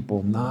his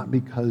people, not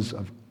because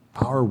of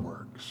our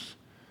works,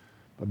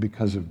 but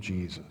because of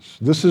Jesus.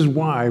 This is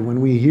why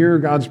when we hear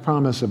God's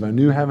promise of a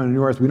new heaven and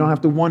new earth, we don't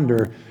have to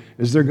wonder,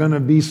 is there going to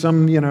be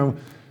some,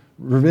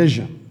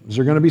 revision? Is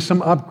there going to be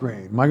some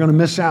upgrade? Am I going to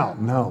miss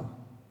out? No.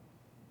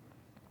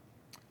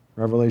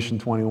 Revelation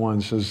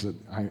 21 says that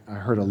I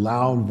heard a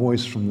loud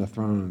voice from the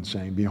throne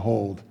saying,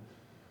 behold,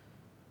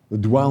 the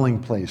dwelling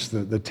place,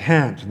 the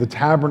tent, the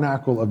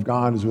tabernacle of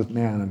God is with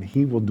man, and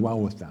he will dwell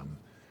with them.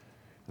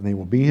 And they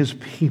will be his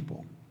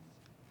people,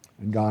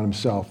 and God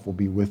himself will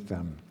be with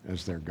them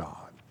as their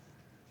God.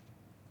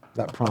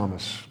 That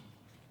promise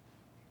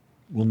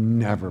will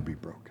never be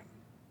broken.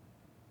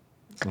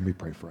 Let me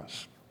pray for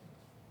us.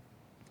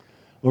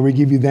 Lord, we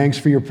give you thanks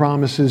for your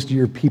promises to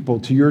your people,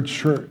 to your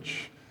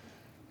church,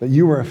 that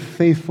you are a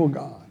faithful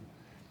God.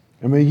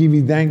 And we give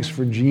you thanks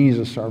for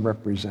Jesus, our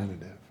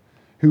representative,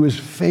 who is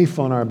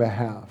faithful on our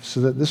behalf so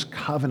that this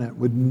covenant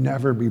would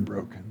never be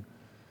broken.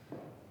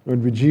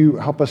 Lord, would you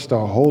help us to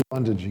hold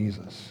on to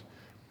Jesus?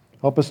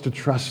 Help us to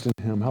trust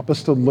in him. Help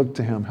us to look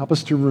to him. Help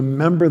us to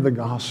remember the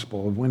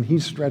gospel of when he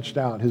stretched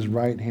out his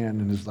right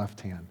hand and his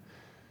left hand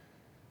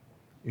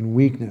in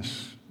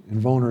weakness, in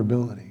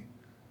vulnerability,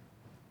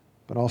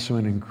 but also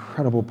in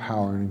incredible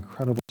power and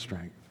incredible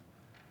strength,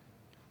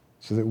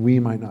 so that we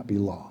might not be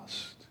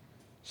lost,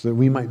 so that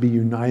we might be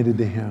united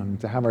to him,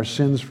 to have our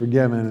sins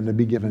forgiven and to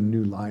be given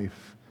new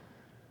life,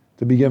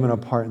 to be given a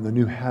part in the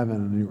new heaven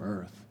and new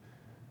earth,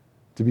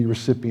 to be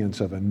recipients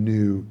of a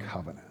new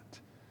covenant.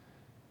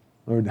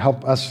 Lord,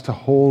 help us to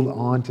hold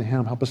on to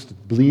him. Help us to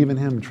believe in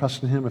him and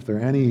trust in him. If there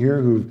are any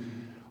here who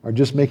are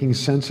just making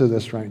sense of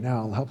this right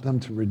now, help them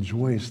to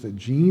rejoice that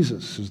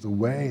Jesus is the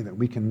way that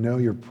we can know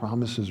your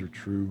promises are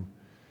true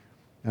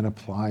and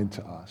applied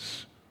to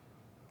us.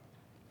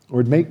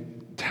 Lord, make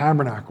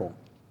Tabernacle,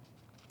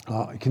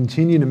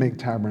 continue to make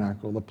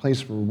Tabernacle the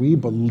place where we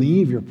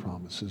believe your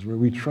promises, where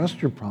we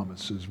trust your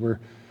promises, where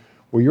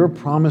your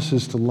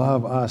promises to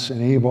love us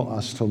enable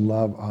us to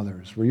love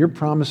others, where your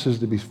promises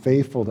to be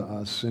faithful to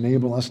us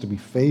enable us to be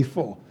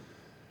faithful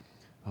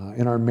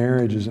in our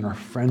marriages, in our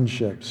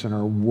friendships, in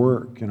our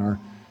work,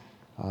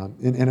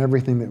 in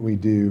everything that we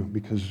do,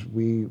 because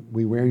we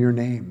wear your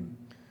name,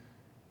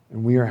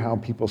 and we are how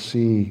people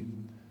see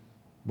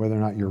whether or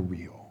not you're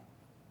real.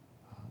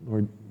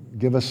 Lord,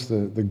 give us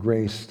the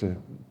grace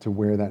to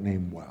wear that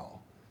name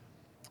well.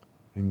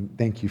 And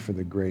thank you for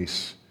the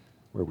grace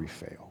where we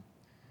fail.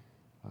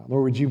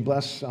 Lord, would you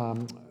bless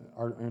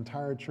our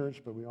entire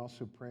church, but we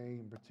also pray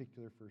in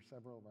particular for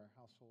several of our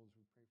households.